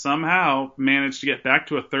can somehow manage to get back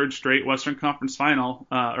to a third straight Western Conference final,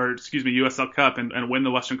 USL Cup and win the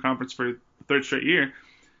Western Conference for the third straight year,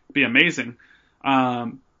 it'd be amazing.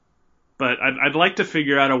 But I'd like to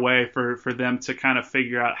figure out a way for them to kind of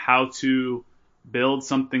figure out how to build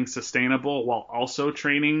something sustainable while also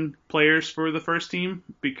training players for the first team,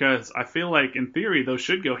 because I feel like in theory those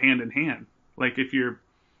should go hand in hand. Like if you're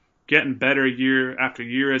getting better year after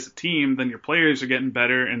year as a team, then your players are getting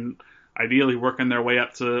better and ideally working their way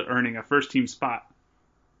up to earning a first team spot.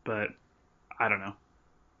 But I don't know.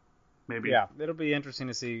 maybe. Yeah, it'll be interesting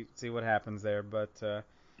to see what happens there, but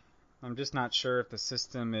I'm just not sure if the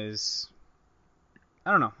system is.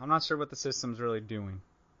 I don't know. I'm not sure what the system's really doing.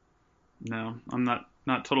 No, I'm not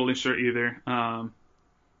totally sure either.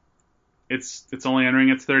 It's only entering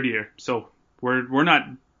its third year, so we're not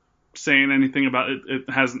saying anything about it. It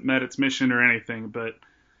hasn't met its mission or anything, but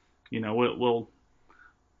we'd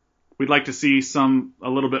like to see a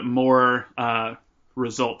little bit more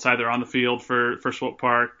results either on the field for Swope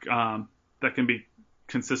Park that can be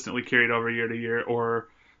consistently carried over year to year, or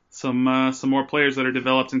some more players that are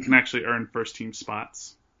developed and can actually earn first team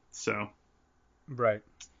spots. So, right.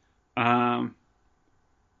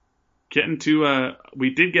 Getting to we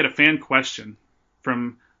did get a fan question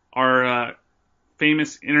from our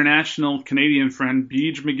famous international Canadian friend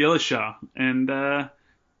Beej McGillishaw, and Mr.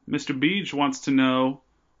 Beej wants to know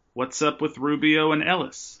what's up with Rubio and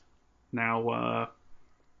Ellis. Now,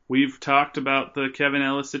 we've talked about the Kevin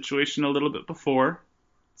Ellis situation a little bit before.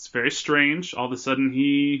 It's very strange. All of a sudden,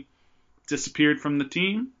 he disappeared from the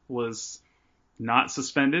team, was not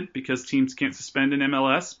suspended because teams can't suspend in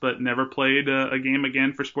MLS, but never played a game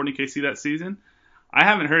again for Sporting KC that season. I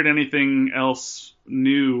haven't heard anything else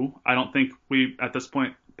new. I don't think we, at this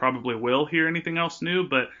point, probably will hear anything else new,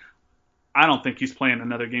 but I don't think he's playing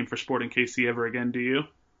another game for Sporting KC ever again, do you?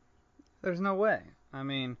 There's no way. I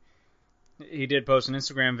mean, he did post an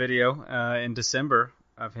Instagram video in December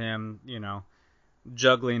of him,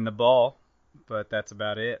 juggling the ball, but that's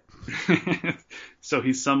about it. So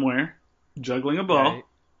he's somewhere juggling a ball.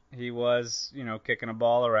 Yeah, he was, kicking a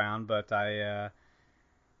ball around, but God,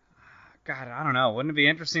 I don't know. Wouldn't it be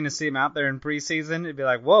interesting to see him out there in preseason? It'd be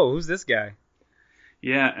like, whoa, who's this guy?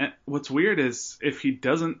 Yeah, and what's weird is if he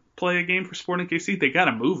doesn't play a game for Sporting KC, they got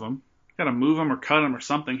to move him. Got to move him or cut him or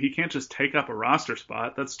something. He can't just take up a roster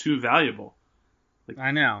spot. That's too valuable.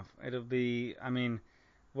 I know. It'll be,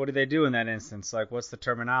 what do they do in that instance? Like, what's the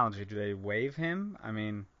terminology? Do they waive him?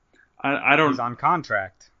 I don't. He's on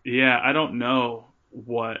contract. Yeah, I don't know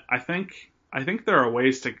what. I think there are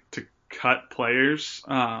ways to cut players,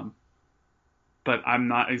 but I'm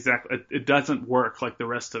not exactly. It doesn't work like the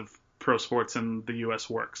rest of pro sports in the U.S.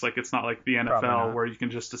 works. Like, it's not like the NFL where you can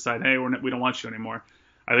just decide, hey, we don't want you anymore.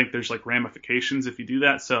 I think there's like ramifications if you do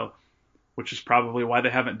that. So, which is probably why they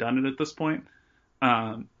haven't done it at this point.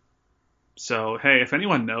 So, hey, if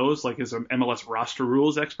anyone knows, like, is an MLS roster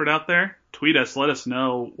rules expert out there, tweet us. Let us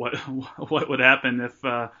know what would happen if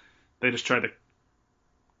they just tried to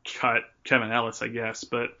cut Kevin Ellis, I guess.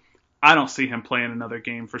 But I don't see him playing another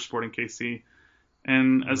game for Sporting KC.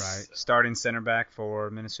 And starting center back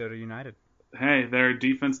for Minnesota United. Hey, their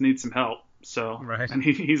defense needs some help. So, and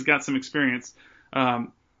he's got some experience.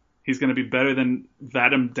 He's going to be better than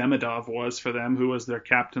Vadim Demidov was for them, who was their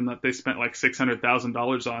captain that they spent like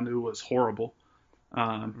 $600,000 on, who was horrible.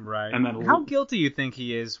 And then how guilty you think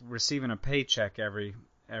he is receiving a paycheck every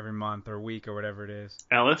month or week or whatever it is?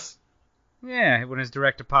 Ellis? Yeah, when his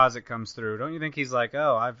direct deposit comes through, don't you think he's like,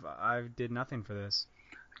 oh, I did nothing for this?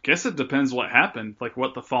 I guess it depends what happened, like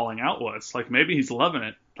what the falling out was. Like maybe he's loving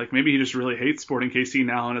it. Like maybe he just really hates Sporting KC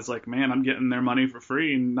now and is like, man, I'm getting their money for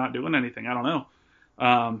free and not doing anything. I don't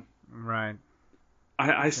know. Right.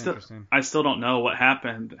 I still don't know what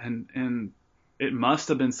happened, and it must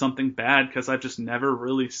have been something bad because I've just never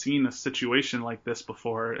really seen a situation like this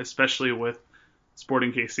before, especially with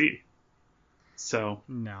Sporting KC. So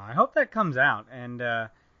no, I hope that comes out. And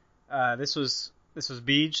this was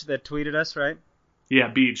Beej that tweeted us, right? Yeah,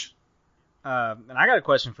 Beej. And I got a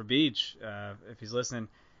question for Beej, if he's listening.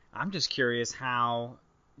 I'm just curious how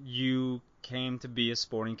you came to be a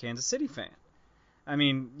Sporting Kansas City fan. I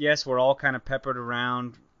mean, yes, we're all kind of peppered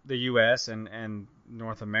around the U.S. and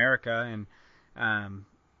North America, and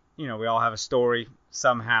we all have a story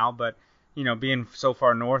somehow. But being so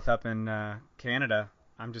far north up in Canada,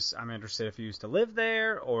 I'm interested if you used to live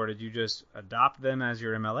there, or did you just adopt them as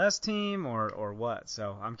your MLS team, or what?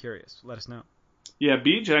 So I'm curious. Let us know. Yeah,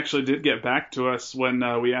 Beej actually did get back to us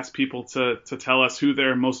when we asked people to tell us who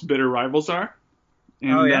their most bitter rivals are.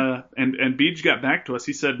 And, and Beej got back to us.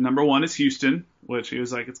 He said number one is Houston, which he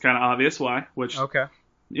was like, it's kind of obvious why. Which, okay,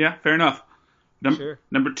 yeah, fair enough. Sure.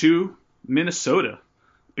 Number two, Minnesota,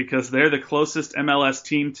 because they're the closest MLS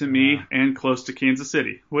team to me and close to Kansas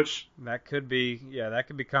City. Which that could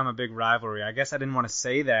become a big rivalry. I guess I didn't want to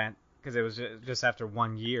say that because it was just after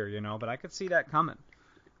 1 year, but I could see that coming.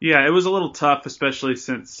 Yeah, it was a little tough, especially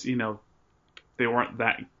since they weren't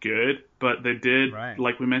that good, but they did,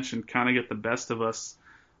 like we mentioned, kind of get the best of us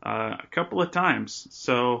a couple of times.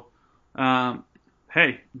 So,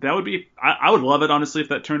 hey, that would be – I would love it, honestly, if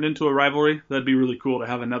that turned into a rivalry. That'd be really cool to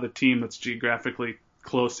have another team that's geographically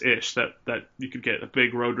close-ish that you could get a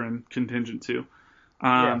big road run contingent to.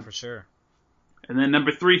 Yeah, for sure. And then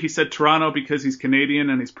number 3, he said Toronto because he's Canadian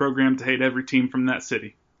and he's programmed to hate every team from that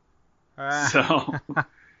city. So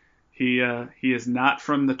he is not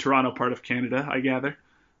from the Toronto part of Canada, I gather.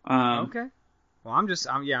 Okay. Well,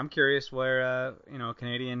 I'm curious where a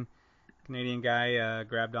Canadian guy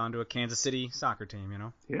grabbed onto a Kansas City soccer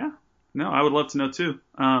team. Yeah. No, I would love to know too.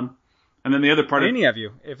 And then the other part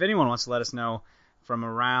if anyone wants to let us know from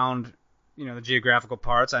around the geographical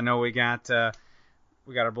parts, I know we got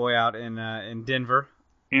our boy out in Denver.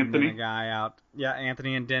 Anthony. And a guy out,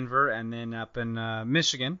 Anthony in Denver, and then up in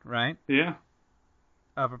Michigan, right? Yeah.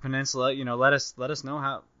 Upper Peninsula. Let us know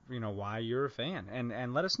how why you're a fan,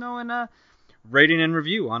 and let us know in rating and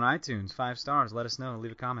review on iTunes, 5 stars. Let us know.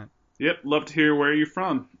 Leave a comment. Yep, love to hear where you're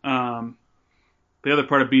from. The other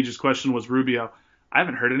part of Beach's question was Rubio. I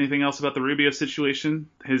haven't heard anything else about the Rubio situation.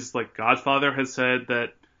 His godfather has said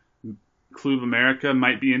that Club America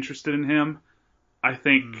might be interested in him. I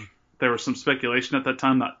think there was some speculation at that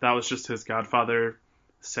time that was just his godfather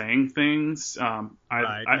saying things.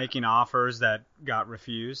 Making offers that got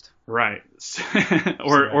refused. Right.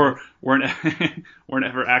 or weren't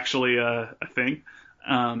ever actually a thing.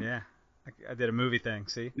 Yeah. I did a movie thing,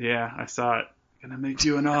 see? Yeah, I saw it. Gonna make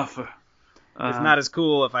you an offer. It's not as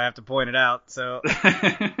cool if I have to point it out, so.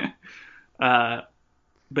 But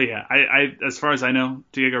yeah, I as far as I know,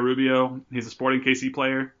 Diego Rubio, he's a Sporting KC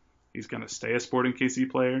player. He's gonna stay a Sporting KC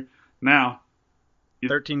player. Now,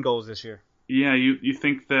 13 goals this year. Yeah, you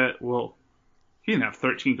think that, well, he didn't have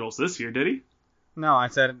 13 goals this year, did he? No, I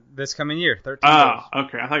said this coming year, 13 goals. Oh,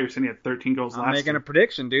 okay. I thought you were saying he had 13 goals last year. I'm making a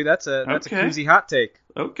prediction, dude. That's a koozie hot take.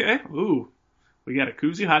 Okay. Ooh. We got a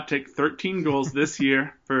koozie hot take. 13 goals this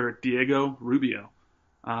year for Diego Rubio.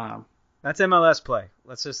 That's MLS play.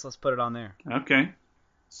 Let's put it on there. Okay.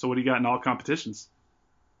 So what do you got in all competitions?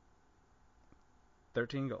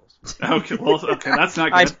 13 goals. Okay. Well, that's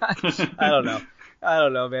not good. I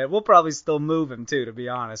don't know, man. We'll probably still move him too, to be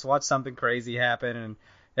honest. Watch something crazy happen, and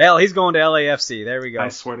hell, he's going to LAFC. There we go. I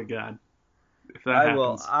swear to God, if that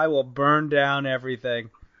happens, I will burn down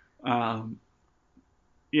everything.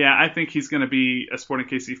 Yeah, I think he's going to be a Sporting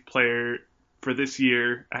KC player for this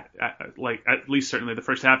year. At least certainly the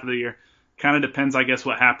first half of the year. Kind of depends, I guess,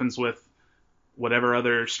 what happens with whatever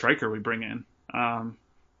other striker we bring in.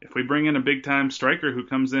 If we bring in a big time striker who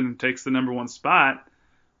comes in and takes the number 1 spot,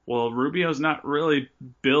 well, Rubio's not really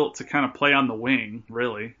built to kind of play on the wing,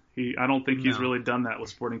 really. I don't think he's really done that with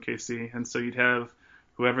Sporting KC. And so you'd have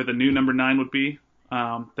whoever the new number 9 would be,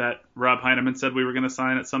 that Rob Heineman said we were going to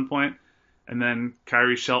sign at some point. And then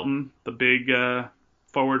Kyrie Shelton, the big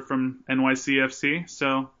forward from NYCFC.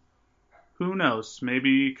 So who knows?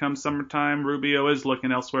 Maybe come summertime, Rubio is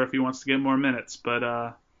looking elsewhere if he wants to get more minutes.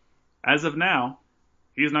 But as of now,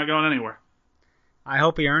 he's not going anywhere. I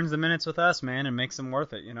hope he earns the minutes with us, man, and makes them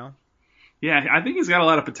worth it, Yeah, I think he's got a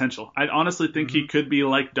lot of potential. I honestly think he could be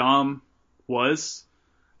like Dom was.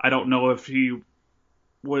 I don't know if he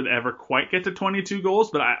would ever quite get to 22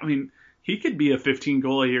 goals, but I mean, he could be a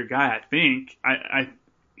 15-goal-a-year guy, I think.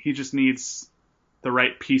 He just needs the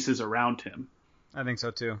right pieces around him. I think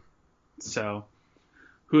so, too. So,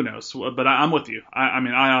 who knows? But I'm with you. I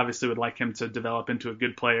mean, I obviously would like him to develop into a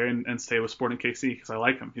good player and stay with Sporting KC because I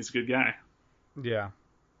like him. He's a good guy. Yeah.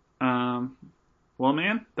 Well,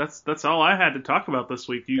 man, that's all I had to talk about this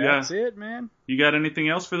week. That's it, man. You got anything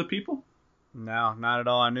else for the people? No, not at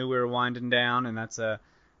all. I knew we were winding down, and that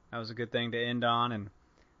was a good thing to end on. And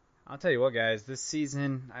I'll tell you what, guys, this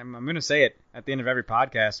season, I'm going to say it at the end of every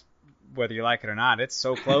podcast, whether you like it or not. It's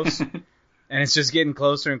so close, and it's just getting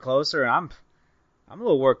closer and closer. I'm a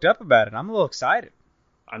little worked up about it. I'm a little excited.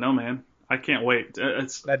 I know, man. I can't wait.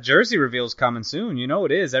 That jersey reveal's coming soon. You know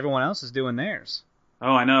it is. Everyone else is doing theirs.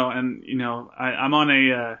 Oh, I know. And, I'm on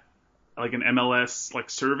an MLS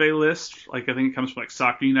survey list. I think it comes from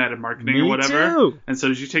Soccer United Marketing or whatever. Me too. And so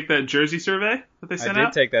did you take that jersey survey that they sent out? I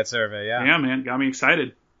did take that survey, yeah. Yeah, man. Got me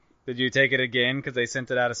excited. Did you take it again because they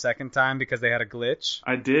sent it out a second time because they had a glitch?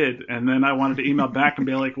 I did. And then I wanted to email back and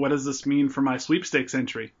be like, what does this mean for my sweepstakes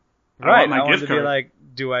entry? Right. I wanted to be like,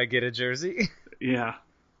 do I get a jersey? Yeah.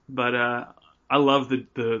 But I love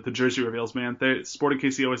the jersey reveals, man. Sporting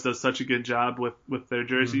KC always does such a good job with their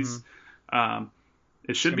jerseys. Mm-hmm.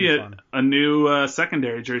 It should be a new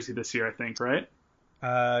secondary jersey this year, I think, right?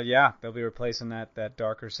 Yeah, they'll be replacing that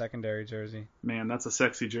darker secondary jersey. Man, that's a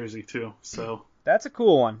sexy jersey too. So that's a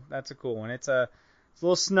cool one. It's a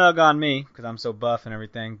little snug on me because I'm so buff and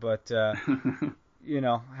everything, but I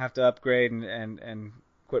have to upgrade and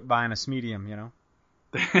quit buying a medium,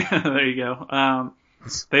 There you go.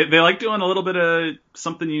 They like doing a little bit of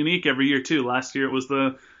something unique every year too. Last year it was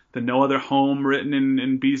the No Other Home written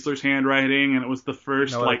in Beasler's handwriting, and it was the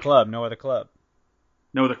first No Other Club. No Other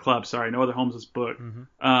Club. Sorry, No Other Home's his book.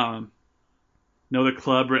 Mm-hmm. No Other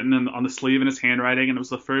Club written on the sleeve in his handwriting, and it was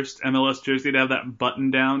the first MLS jersey to have that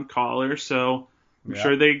button down collar. So I'm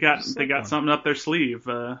sure they got something up their sleeve.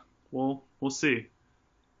 We'll see.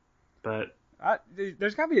 But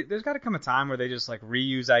there's got to come a time where they just like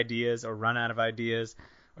reuse ideas or run out of ideas,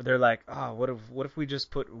 or they're like, oh, what if we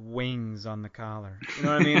just put wings on the collar? You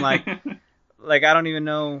know what I mean? Like I don't even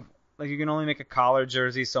know. Like you can only make a collar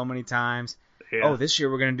jersey so many times. Yeah. Oh, this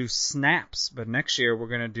year we're gonna do snaps, but next year we're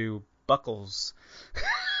gonna do buckles.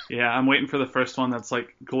 Yeah, I'm waiting for the first one that's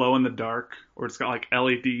like glow in the dark, or it's got like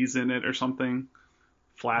LEDs in it or something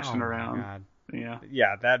flashing around. My God.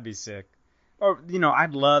 Yeah, that'd be sick. Or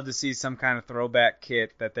I'd love to see some kind of throwback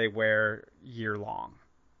kit that they wear year long.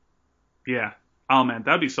 Yeah. Oh man,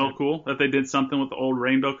 that'd be so cool if they did something with the old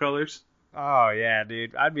rainbow colors. Oh yeah,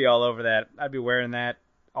 dude, I'd be all over that. I'd be wearing that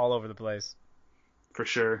all over the place. For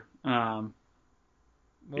sure.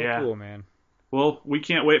 Well, cool, man. Well, we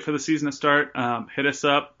can't wait for the season to start. Hit us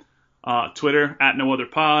up, Twitter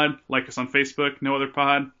 @NoOtherPod. Like us on Facebook,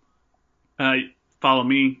 NoOtherPod. Follow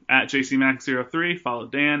me @JCMax03. Follow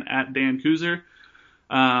Dan @DanKuzer.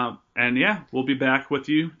 And yeah, we'll be back with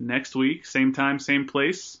you next week, same time, same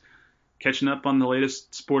place, catching up on the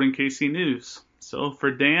latest Sporting KC news. So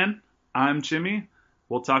for Dan, I'm Jimmy.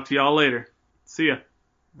 We'll talk to y'all later. See ya.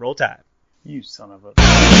 Roll Tide. You son of a...